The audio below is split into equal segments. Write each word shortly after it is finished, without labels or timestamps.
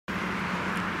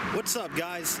What's up,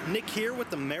 guys? Nick here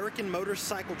with American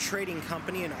Motorcycle Trading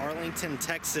Company in Arlington,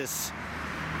 Texas.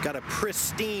 Got a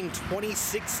pristine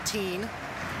 2016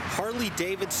 Harley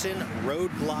Davidson Road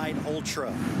Glide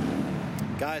Ultra.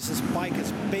 Guys, this bike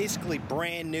is basically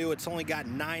brand new. It's only got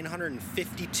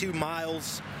 952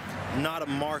 miles, not a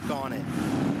mark on it.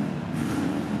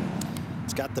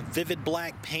 It's got the vivid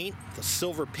black paint, the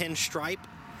silver pinstripe.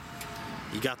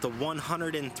 You got the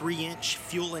 103-inch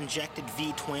fuel-injected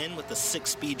V-twin with the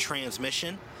 6-speed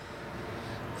transmission.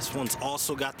 This one's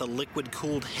also got the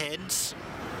liquid-cooled heads,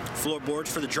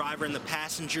 floorboards for the driver and the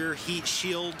passenger, heat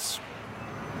shields.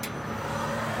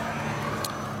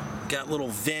 Got little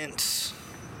vents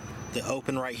that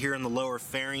open right here in the lower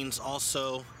fairings.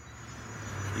 Also,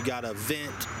 you got a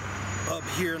vent up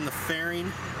here in the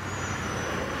fairing,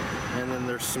 and then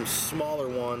there's some smaller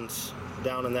ones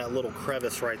down in that little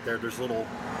crevice right there. There's little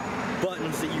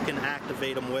buttons that you can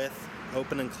activate them with,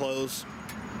 open and close.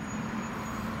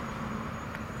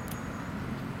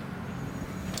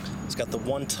 It's got the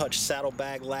one-touch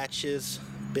saddlebag latches,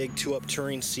 big 2-up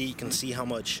touring seat. You can see how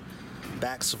much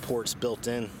back support's built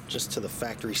in just to the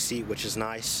factory seat, which is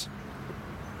nice.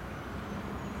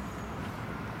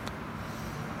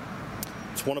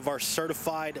 It's one of our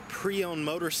certified pre-owned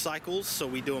motorcycles, so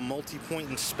we do a multi-point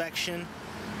inspection,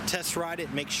 test ride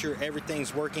it, make sure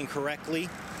everything's working correctly.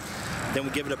 Then we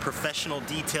give it a professional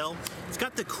detail. It's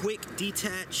got the quick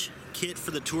detach kit for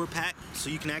the tour pack,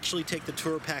 so you can actually take the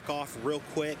tour pack off real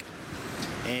quick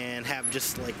and have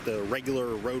just like the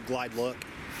regular Road Glide look.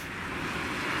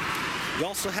 You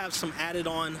also have some added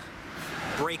on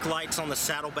brake lights on the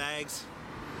saddlebags,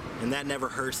 and that never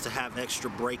hurts to have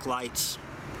extra brake lights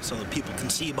so that people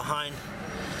can see behind.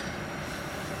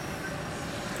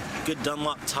 Good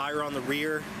Dunlop tire on the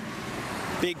rear,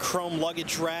 big chrome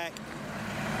luggage rack,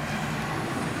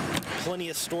 plenty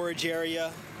of storage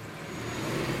area,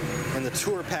 and the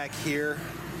tour pack here.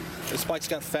 This bike's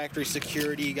got factory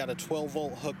security. You got a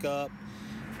 12-volt hookup.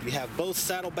 You have both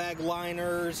saddlebag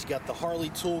liners, you got the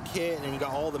Harley toolkit, and you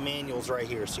got all the manuals right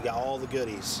here, so you got all the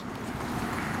goodies.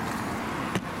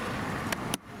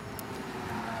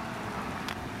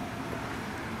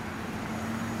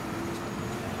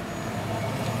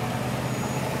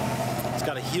 It's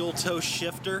got a heel toe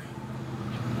shifter.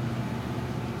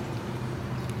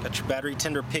 Got your battery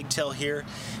tender pigtail here.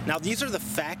 Now these are the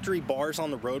factory bars on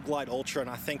the Road Glide Ultra,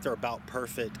 and I think they're about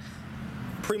perfect.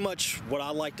 Pretty much what I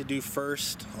like to do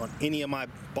first on any of my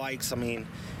bikes. I mean,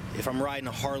 if I'm riding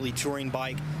a Harley touring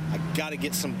bike, I gotta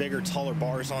get some bigger, taller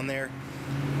bars on there.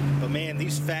 But man,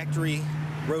 these factory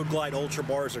Road Glide Ultra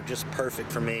bars are just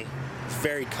perfect for me. It's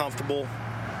very comfortable.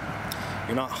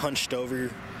 You're not hunched over.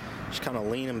 Just kind of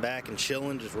leaning back and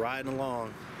chilling, just riding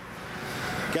along.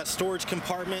 Got storage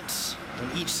compartments on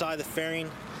each side of the fairing.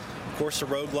 Of course, the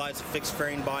Road Glide's a fixed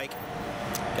fairing bike.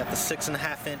 Got the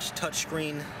 6.5-inch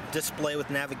touchscreen display with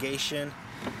navigation.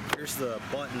 Here's the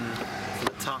button for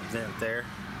the top vent there.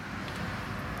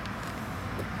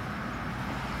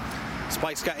 This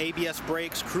bike's got ABS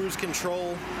brakes, cruise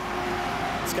control.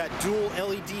 It's got dual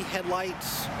LED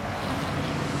headlights.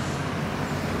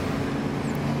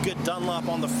 Good Dunlop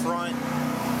on the front.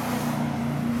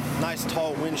 Nice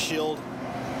tall windshield.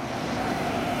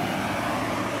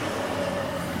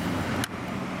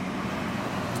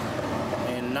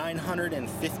 And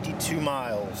 952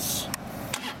 miles.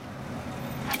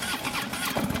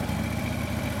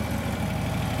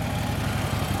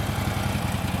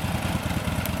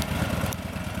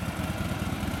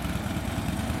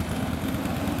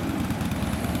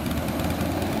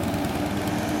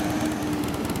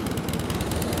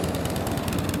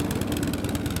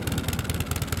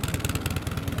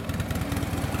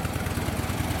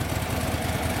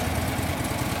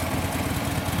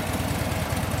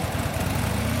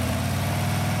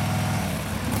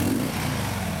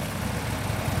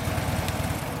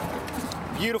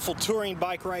 Beautiful touring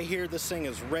bike right here. This thing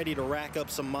is ready to rack up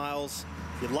some miles.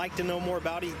 If you'd like to know more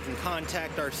about it, you can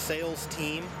contact our sales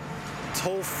team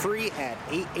toll free at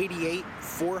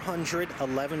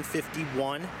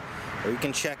 888-400-1151, or you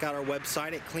can check out our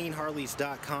website at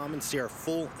cleanharleys.com and see our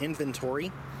full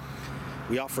inventory.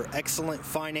 We offer excellent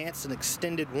finance and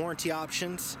extended warranty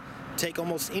options. Take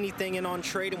almost anything in on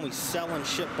trade, and we sell and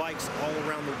ship bikes all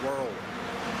around the world.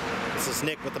 This is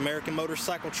Nick with American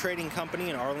Motorcycle Trading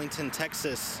Company in Arlington,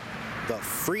 Texas. The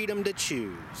freedom to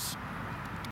choose.